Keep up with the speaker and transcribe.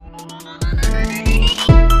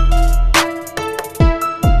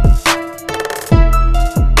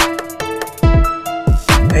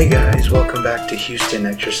Houston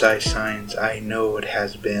Exercise Science. I know it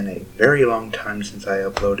has been a very long time since I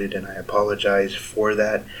uploaded, and I apologize for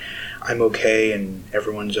that. I'm okay, and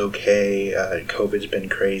everyone's okay. COVID's been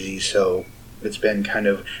crazy, so it's been kind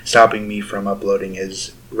of stopping me from uploading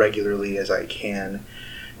as regularly as I can.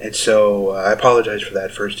 And so I apologize for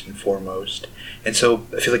that first and foremost. And so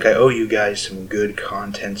I feel like I owe you guys some good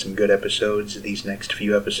content, some good episodes, these next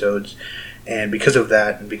few episodes. And because of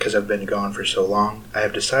that, and because I've been gone for so long, I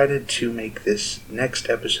have decided to make this next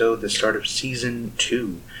episode the start of Season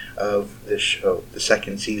 2 of this show, the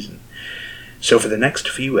second season. So for the next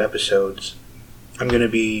few episodes, I'm going to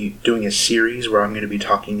be doing a series where I'm going to be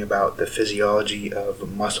talking about the physiology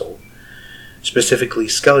of muscle, specifically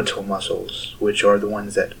skeletal muscles, which are the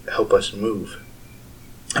ones that help us move.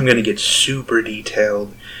 I'm going to get super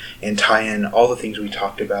detailed and tie in all the things we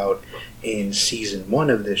talked about in Season 1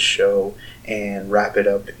 of this show and wrap it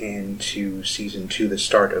up into Season 2, the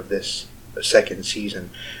start of this second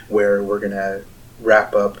season, where we're going to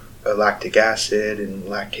wrap up lactic acid and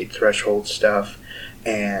lactate threshold stuff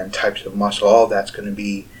and types of muscle. All that's going to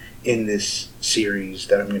be in this series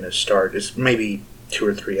that I'm going to start. It's maybe 2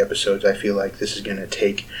 or 3 episodes I feel like this is going to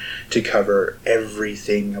take to cover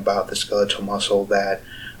everything about the skeletal muscle that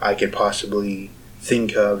I could possibly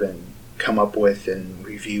think of and come up with and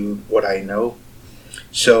review what I know.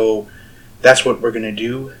 So that's what we're going to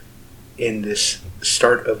do in this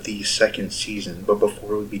start of the second season. But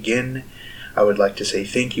before we begin, I would like to say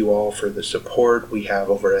thank you all for the support. We have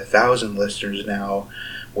over 1,000 listeners now,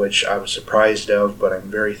 which I was surprised of, but I'm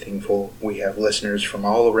very thankful. We have listeners from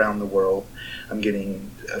all around the world. I'm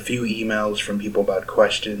getting a few emails from people about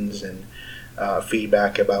questions and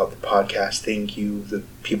feedback about the podcast. Thank you. The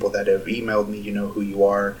people that have emailed me, you know who you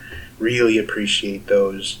are. Really appreciate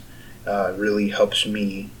those. Really helps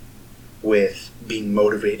me with being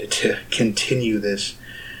motivated to continue this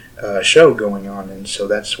show going on, and so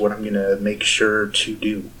that's what I'm going to make sure to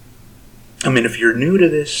do. I mean, if you're new to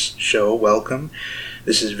this show, welcome.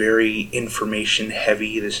 This is very information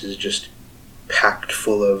heavy. This is just packed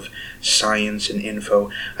full of science and info.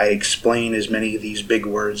 I explain as many of these big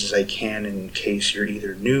words as I can in case you're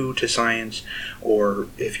either new to science or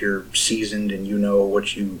if you're seasoned and you know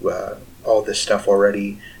what all this stuff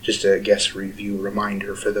already. Just a guest review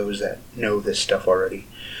reminder for those that know this stuff already.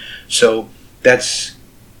 So that's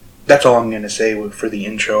all I'm going to say for the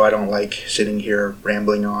intro. I don't like sitting here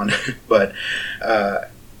rambling on, but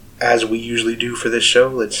as we usually do for this show,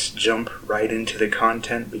 let's jump right into the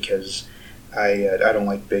content because I don't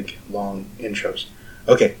like big, long intros.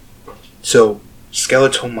 Okay, so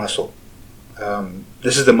skeletal muscle.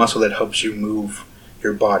 This is the muscle that helps you move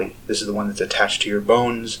your body. This is the one that's attached to your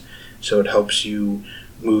bones, so it helps you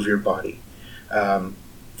move your body.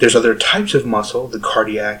 There's other types of muscle, the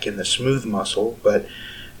cardiac and the smooth muscle, but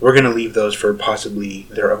we're going to leave those for possibly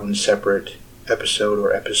their own separate episode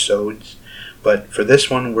or episodes. But for this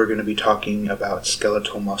one, we're going to be talking about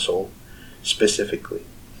skeletal muscle specifically.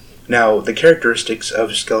 Now, the characteristics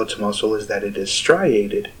of skeletal muscle is that it is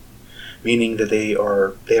striated, meaning that they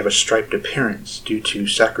have a striped appearance due to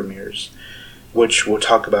sarcomeres, which we'll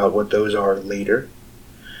talk about what those are later.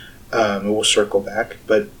 We'll circle back.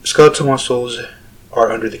 But skeletal muscles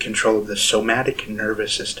are under the control of the somatic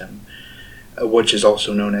nervous system, which is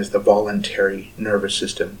also known as the voluntary nervous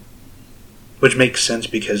system, which makes sense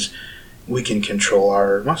because we can control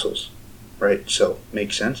our muscles, right? So,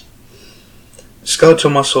 makes sense. Skeletal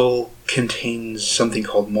muscle contains something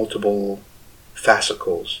called multiple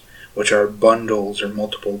fascicles, which are bundles or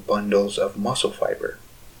multiple bundles of muscle fiber.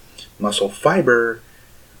 Muscle fiber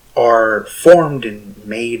are formed and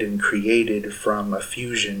made and created from a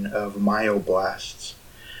fusion of myoblasts.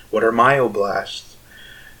 What are myoblasts?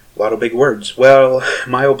 A lot of big words. Well,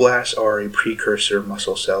 myoblasts are a precursor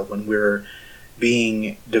muscle cell. When we're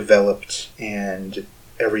being developed and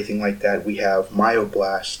everything like that, we have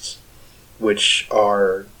myoblasts, which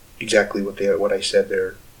are exactly what I said.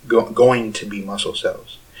 They're going to be muscle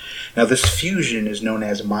cells. Now, this fusion is known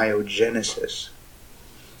as myogenesis.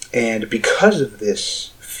 And because of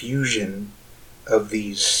this fusion of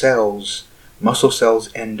these cells, muscle cells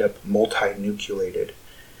end up multinucleated.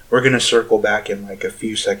 We're going to circle back in like a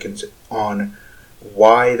few seconds on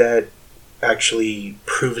why that actually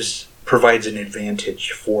provides an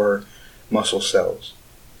advantage for muscle cells.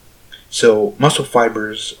 So muscle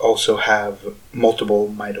fibers also have multiple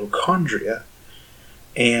mitochondria.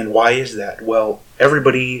 And why is that? Well,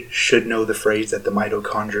 everybody should know the phrase that the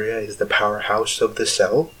mitochondria is the powerhouse of the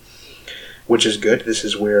cell, which is good. This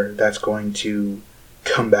is where that's going to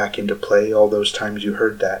come back into play all those times you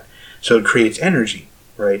heard that. So it creates energy,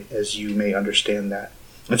 right, as you may understand that.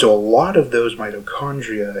 And so a lot of those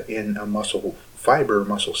mitochondria in a muscle fiber,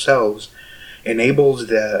 muscle cells, enables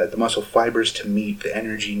the muscle fibers to meet the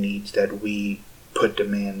energy needs that we put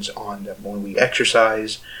demands on them when we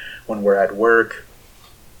exercise, when we're at work,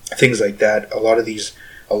 things like that. A lot of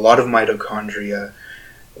mitochondria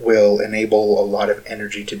will enable a lot of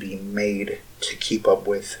energy to be made to keep up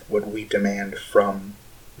with what we demand from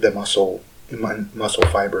the muscle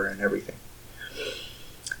fiber and everything.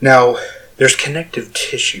 Now, there's connective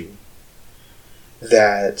tissue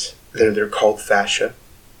that they're called fascia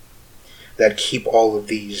that keep all of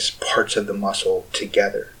these parts of the muscle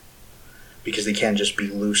together, because they can't just be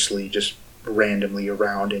loosely, just randomly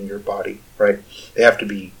around in your body, right? They have to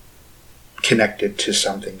be connected to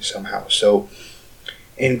something somehow. So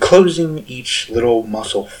enclosing each little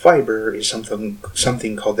muscle fiber is something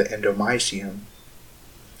called the endomysium,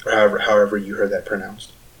 or however you heard that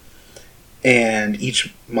pronounced. And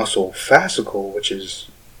each muscle fascicle, which is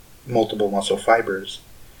multiple muscle fibers,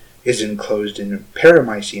 is enclosed in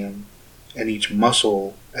perimysium, and each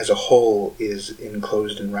muscle as a whole is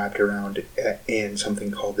enclosed and wrapped around in something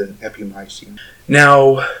called an epimysium.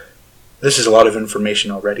 Now, this is a lot of information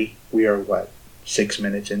already. We are, 6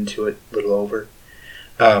 minutes into it, a little over.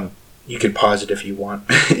 You could pause it if you want,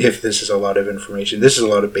 if this is a lot of information. This is a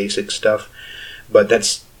lot of basic stuff, but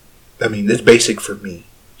it's basic for me.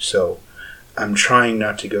 So I'm trying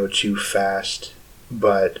not to go too fast,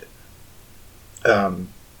 but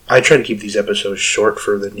I try to keep these episodes short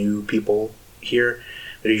for the new people here.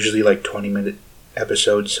 They're usually 20-minute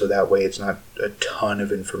episodes, so that way it's not a ton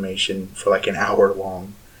of information for an hour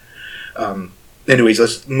long. Anyways,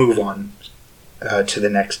 let's move on to the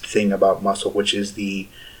next thing about muscle, which is the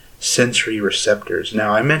sensory receptors.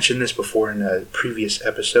 Now, I mentioned this before in a previous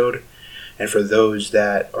episode, and for those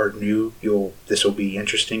that are new, this will be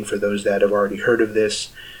interesting. For those that have already heard of this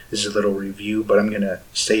is a little review, but I'm going to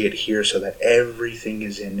say it here so that everything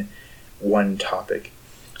is in one topic.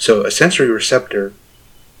 So a sensory receptor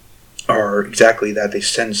are exactly that. They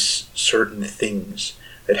sense certain things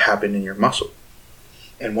that happen in your muscle.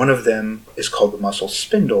 And one of them is called the muscle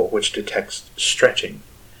spindle, which detects stretching.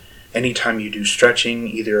 Anytime you do stretching,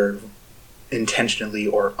 either intentionally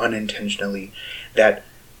or unintentionally, that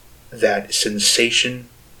sensation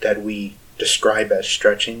that we describe as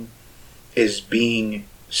stretching is being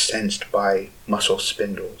sensed by muscle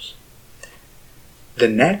spindles. The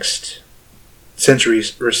next sensory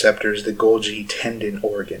receptor is the Golgi tendon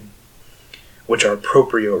organ, which are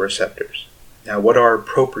proprioreceptors. Now, what are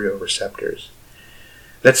proprioreceptors?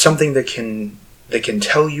 That's something that can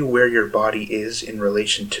tell you where your body is in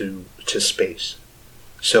relation to space.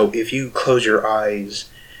 So if you close your eyes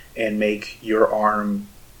and bend your arm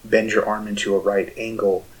into a right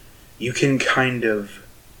angle, you can kind of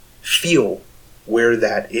feel where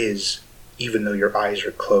that is, even though your eyes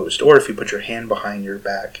are closed. Or if you put your hand behind your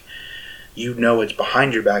back, you know it's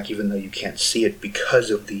behind your back even though you can't see it, because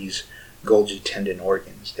of these Golgi tendon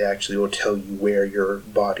organs. They actually will tell you where your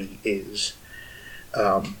body is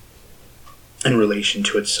in relation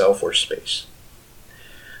to itself or space.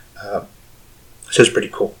 So it's pretty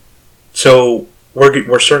cool. So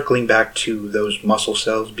we're circling back to those muscle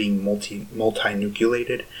cells being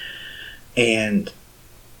multinucleated, and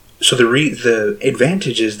so the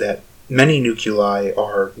advantage is that many nuclei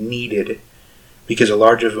are needed because a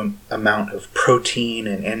large amount of protein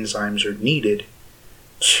and enzymes are needed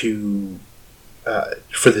for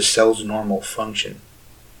the cell's normal function.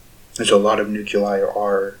 And so a lot of nuclei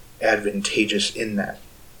are advantageous in that.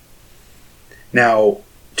 Now,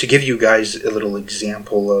 to give you guys a little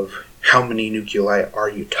example of how many nuclei are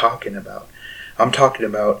you talking about, I'm talking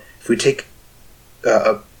about if we take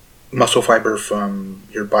a muscle fiber from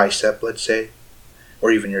your bicep, let's say,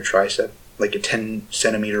 or even your tricep, like a 10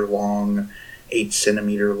 centimeter long, 8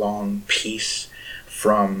 centimeter long piece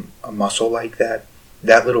from a muscle like that,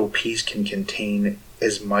 that little piece can contain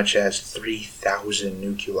as much as 3,000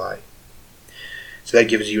 nuclei. So that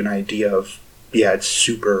gives you an idea of, it's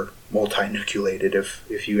super multinucleated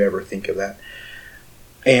if you ever think of that.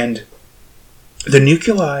 And the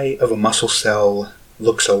nuclei of a muscle cell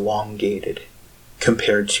looks elongated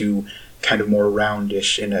compared to kind of more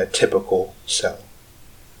roundish in a typical cell.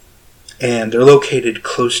 And they're located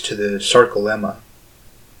close to the sarcolemma,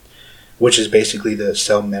 which is basically the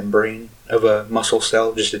cell membrane of a muscle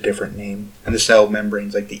cell, just a different name. And the cell membrane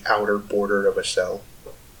is like the outer border of a cell.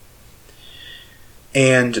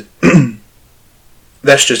 And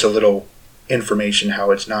that's just a little information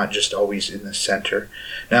how it's not just always in the center.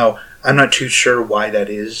 Now, I'm not too sure why that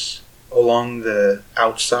is along the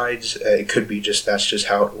outsides. It could be that's just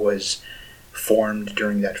how it was formed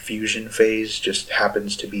during that fusion phase, just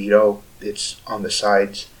happens to be, it's on the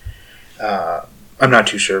sides. I'm not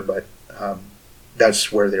too sure, but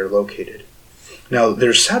That's where they're located. Now,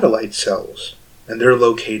 there's satellite cells, and they're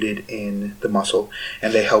located in the muscle,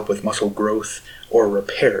 and they help with muscle growth or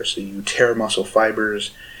repair. So you tear muscle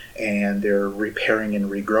fibers, and they're repairing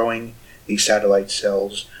and regrowing. These satellite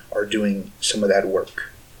cells are doing some of that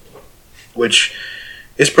work, which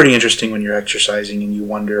is pretty interesting when you're exercising and you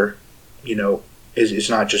wonder, it's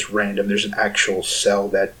not just random. There's an actual cell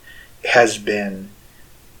that has been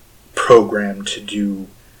programmed to do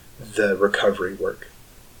the recovery work.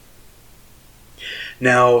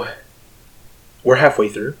 Now, we're halfway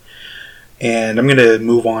through, and I'm going to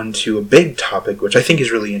move on to a big topic, which I think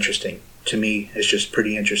is really interesting. To me, it's just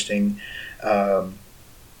pretty interesting,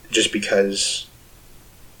 just because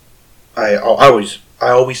I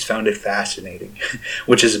always found it fascinating,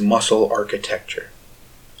 which is muscle architecture.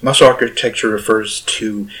 Muscle architecture refers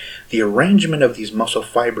to the arrangement of these muscle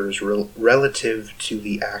fibers relative to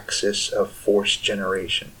the axis of force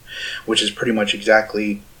generation, which is pretty much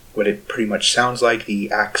exactly what it pretty much sounds like,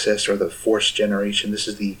 the axis or the force generation. This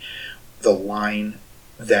is the line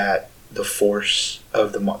that the force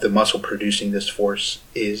of the muscle producing this force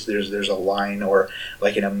is. There's a line, or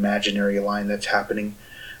like an imaginary line that's happening.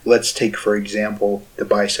 Let's take, for example, the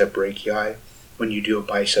bicep brachii. When you do a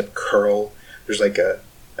bicep curl, there's like a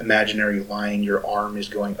imaginary line. Your arm is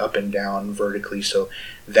going up and down vertically, so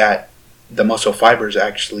that the muscle fibers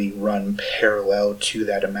actually run parallel to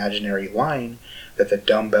that imaginary line that the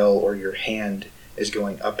dumbbell or your hand is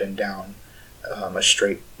going up and down, a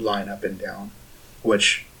straight line up and down,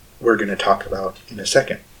 which we're going to talk about in a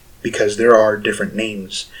second, because there are different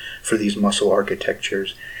names for these muscle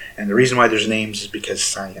architectures, and the reason why there's names is because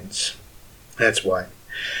science. That's why.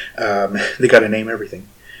 They got to name everything.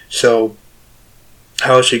 So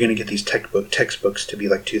how else are you going to get these textbooks to be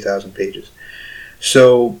like 2,000 pages?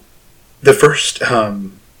 So the first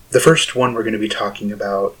one we're going to be talking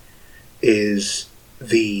about is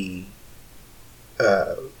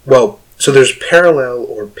so there's parallel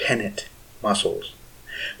or pennant muscles.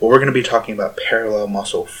 But we're going to be talking about parallel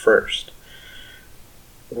muscle first,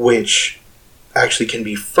 which actually can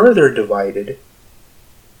be further divided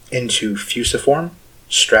into fusiform,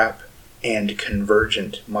 strap, and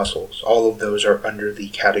convergent muscles. All of those are under the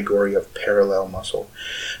category of parallel muscle.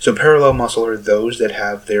 So parallel muscle are those that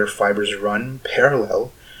have their fibers run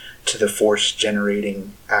parallel to the force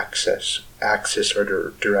generating axis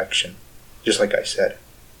or direction, just like I said.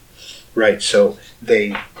 Right, so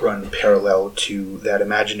they run parallel to that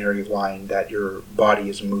imaginary line that your body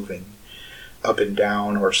is moving up and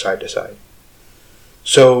down or side to side.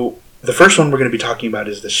 So the first one we're going to be talking about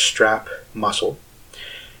is the strap muscle,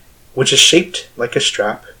 which is shaped like a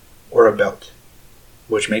strap or a belt,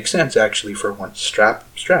 which makes sense actually for one. Strap.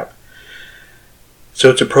 So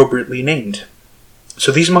it's appropriately named.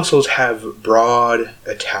 So these muscles have broad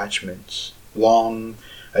attachments, long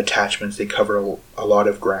attachments. They cover a lot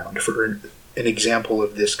of ground. For an example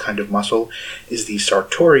of this kind of muscle is the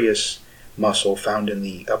sartorius muscle found in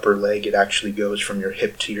the upper leg. It actually goes from your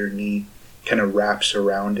hip to your knee, kind of wraps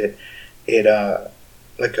around it.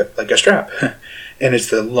 Like a strap. And it's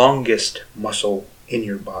the longest muscle in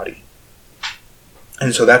your body.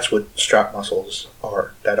 And so that's what strap muscles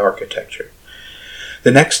are, that architecture.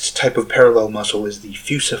 The next type of parallel muscle is the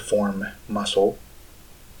fusiform muscle.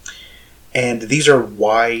 And these are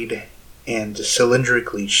wide and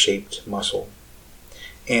cylindrically shaped muscle.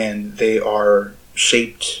 And they are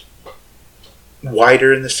shaped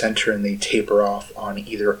wider in the center, and they taper off on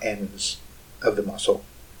either ends of the muscle.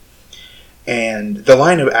 And the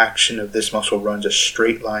line of action of this muscle runs a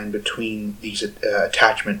straight line between these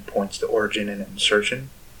attachment points, the origin and insertion,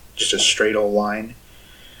 just a straight old line.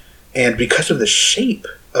 And because of the shape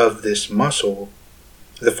of this muscle,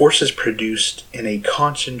 the force is produced in a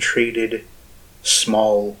concentrated,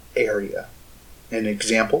 small area.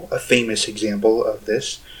 A famous example of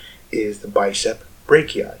this is the bicep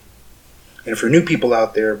brachii. And for new people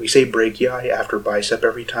out there, we say brachii after bicep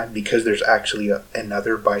every time because there's actually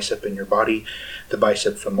another bicep in your body, the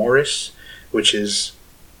bicep femoris, which is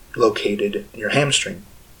located in your hamstring.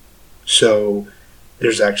 So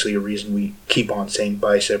there's actually a reason we keep on saying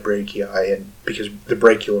bicep brachii, and because the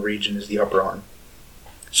brachial region is the upper arm.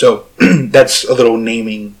 So that's a little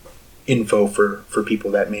naming info for people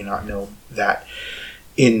that may not know that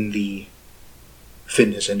in the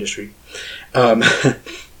fitness industry.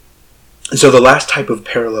 So the last type of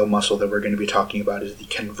parallel muscle that we're going to be talking about is the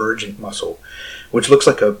convergent muscle, which looks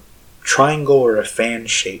like a triangle or a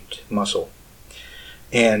fan-shaped muscle.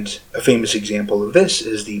 And a famous example of this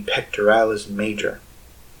is the pectoralis major.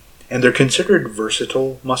 And they're considered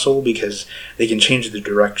versatile muscle because they can change the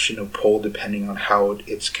direction of pull depending on how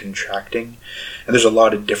it's contracting. And there's a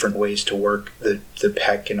lot of different ways to work the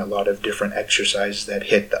pec, and a lot of different exercises that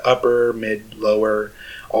hit the upper, mid, lower,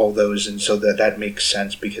 all those. And so that makes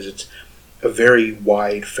sense because it's a very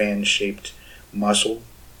wide fan-shaped muscle,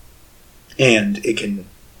 and it can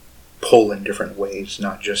pull in different ways,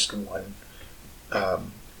 not just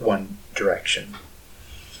one direction.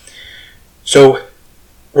 So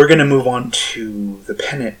we're going to move on to the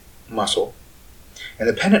pennant muscle. And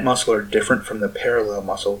the pennant muscle are different from the parallel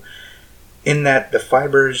muscle in that the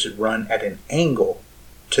fibers run at an angle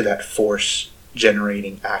to that force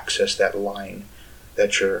generating axis, that line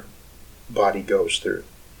that your body goes through.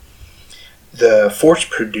 The force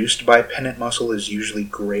produced by pennant muscle is usually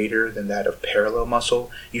greater than that of parallel muscle,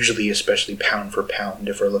 usually especially pound for pound.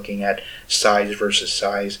 If we're looking at size versus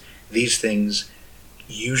size, these things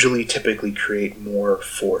usually typically create more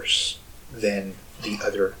force than the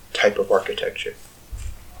other type of architecture.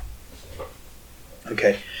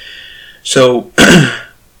 Okay, so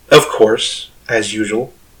of course, as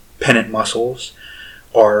usual, pennant muscles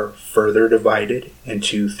are further divided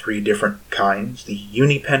into 3 different kinds: the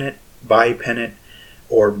unipennant, bipennant,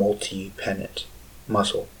 or multi-pennant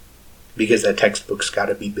muscle, because that textbook's got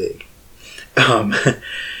to be big.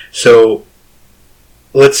 So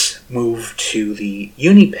let's move to the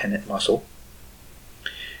unipennant muscle.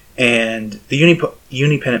 And the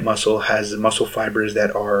unipennant muscle has muscle fibers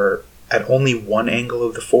that are at only one angle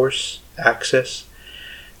of the force axis,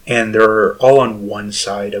 and they're all on one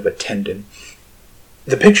side of a tendon.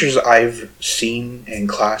 The pictures I've seen in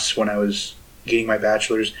class when I was getting my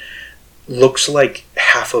bachelor's looks like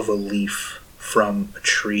half of a leaf from a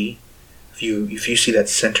tree. If you see that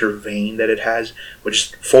center vein that it has, which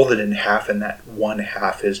is folded in half, and that one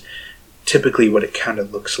half is typically what it kind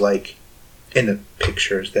of looks like in the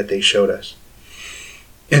pictures that they showed us.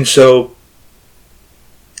 And so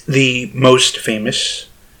the most famous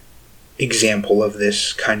example of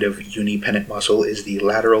this kind of unipennant muscle is the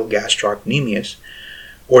lateral gastrocnemius,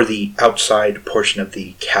 or the outside portion of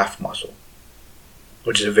the calf muscle,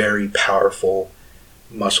 which is a very powerful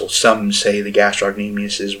muscle. Some say the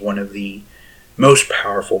gastrocnemius is one of the most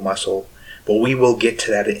powerful muscle, but we will get to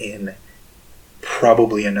that in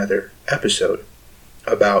probably another episode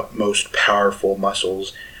about most powerful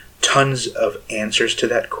muscles. Tons of answers to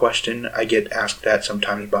that question. I get asked that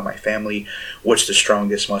sometimes by my family, what's the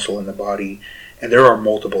strongest muscle in the body? And there are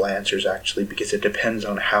multiple answers actually, because it depends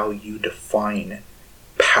on how you define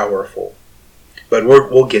powerful. But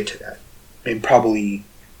we'll get to that in probably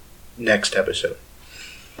next episode.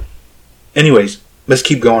 Anyways, let's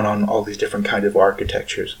keep going on all these different kind of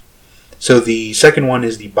architectures. So the second one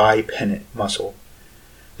is the bipennant muscle.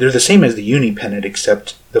 They're the same as the unipennant,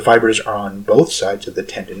 except the fibers are on both sides of the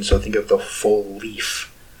tendon. So think of the full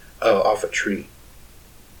leaf off a tree.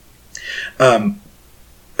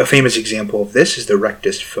 A famous example of this is the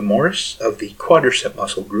rectus femoris of the quadricep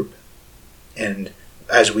muscle group. And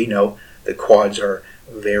as we know, the quads are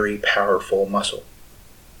very powerful muscle.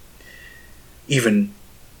 Even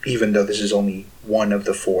though this is only one of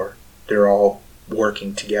the 4, they're all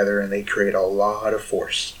working together and they create a lot of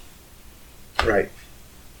force. Right.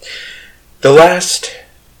 The last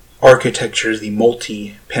architecture is the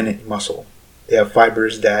multi-pennant muscle. They have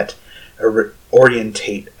fibers that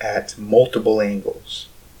orientate at multiple angles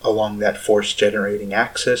along that force-generating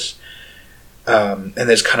axis. And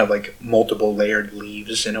there's kind of like multiple layered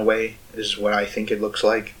leaves in a way, is what I think it looks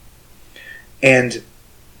like.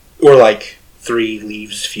 Or like 3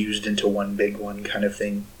 leaves fused into one big one kind of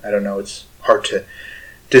thing. I don't know, it's hard to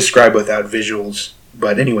describe without visuals.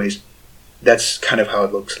 But anyways, that's kind of how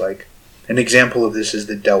it looks like. An example of this is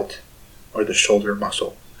the delt, or the shoulder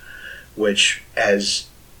muscle, which, as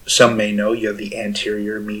some may know, you have the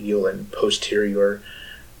anterior, medial, and posterior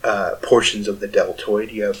portions of the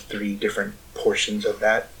deltoid. You have 3 different portions of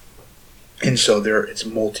that. And so it's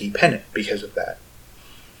multi-pennant because of that.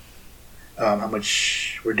 How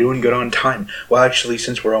much we're doing good on time. Well, actually,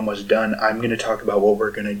 since we're almost done, I'm going to talk about what we're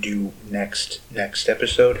going to do next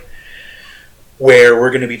episode, where we're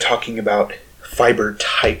going to be talking about fiber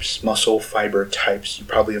types, muscle fiber types. You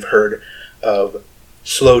probably have heard of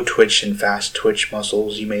slow twitch and fast twitch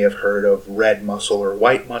muscles. You may have heard of red muscle or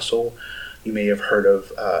white muscle. You may have heard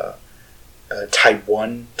of type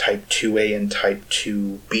 1, type 2A, and type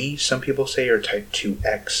 2B, some people say, or type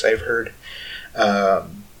 2X, I've heard.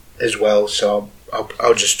 As well, so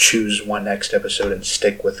I'll just choose one next episode and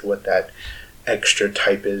stick with what that extra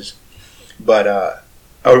type is. But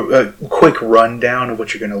a quick rundown of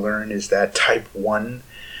what you're going to learn is that type 1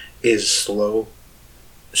 is slow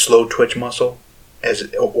twitch muscle,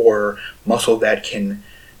 or muscle that can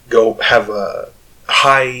go have a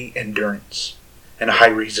high endurance and a high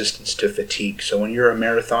resistance to fatigue. So when you're a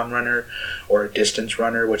marathon runner or a distance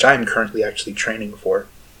runner, which I'm currently actually training for,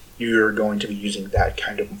 you're going to be using that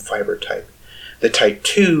kind of fiber type. The type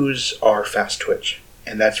 2s are fast twitch,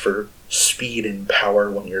 and that's for speed and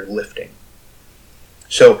power when you're lifting.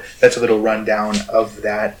 So that's a little rundown of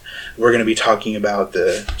that. We're going to be talking about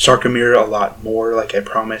the sarcomere a lot more, like I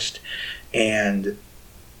promised, and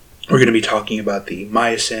we're going to be talking about the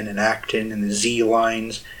myosin and actin and the Z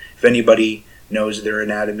lines. If anybody knows their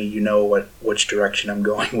anatomy, you know which direction I'm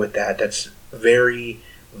going with that. That's very,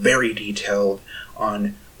 very detailed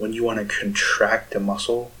on when you want to contract a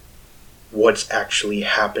muscle, what's actually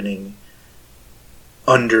happening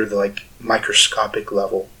under the microscopic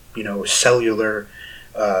level, cellular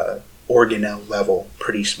organelle level,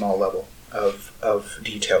 pretty small level of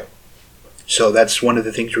detail. So that's one of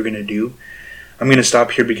the things we're going to do. I'm going to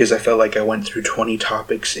stop here because I felt like I went through 20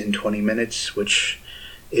 topics in 20 minutes, which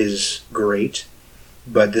is great.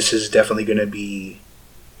 But this is definitely going to be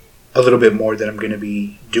a little bit more that I'm going to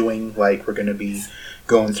be doing. Like, we're going to be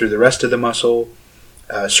going through the rest of the muscle,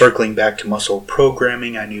 circling back to muscle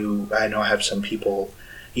programming. I know I have some people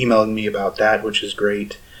emailing me about that, which is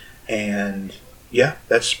great. And yeah,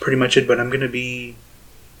 that's pretty much it. But I'm going to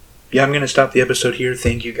stop the episode here.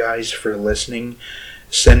 Thank you guys for listening.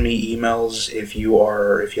 Send me emails if you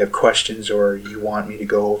have questions or you want me to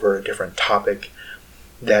go over a different topic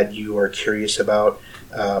that you are curious about.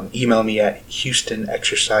 Email me at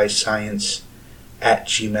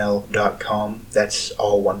houstonexercisescience@gmail.com. That's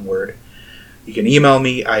all one word. You can email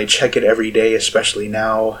me. I check it every day, especially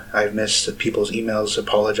now. I've missed people's emails.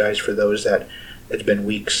 Apologize for those that it's been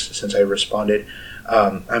weeks since I responded.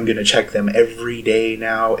 I'm going to check them every day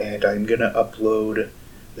now, and I'm going to upload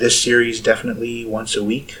this series definitely once a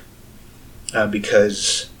week,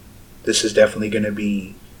 because this is definitely going to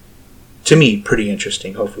be, to me, pretty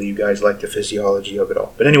interesting. Hopefully you guys like the physiology of it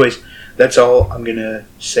all. But anyways, that's all I'm going to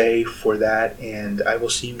say for that, and I will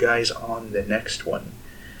see you guys on the next one.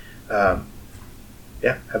 Have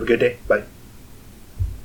a good day. Bye.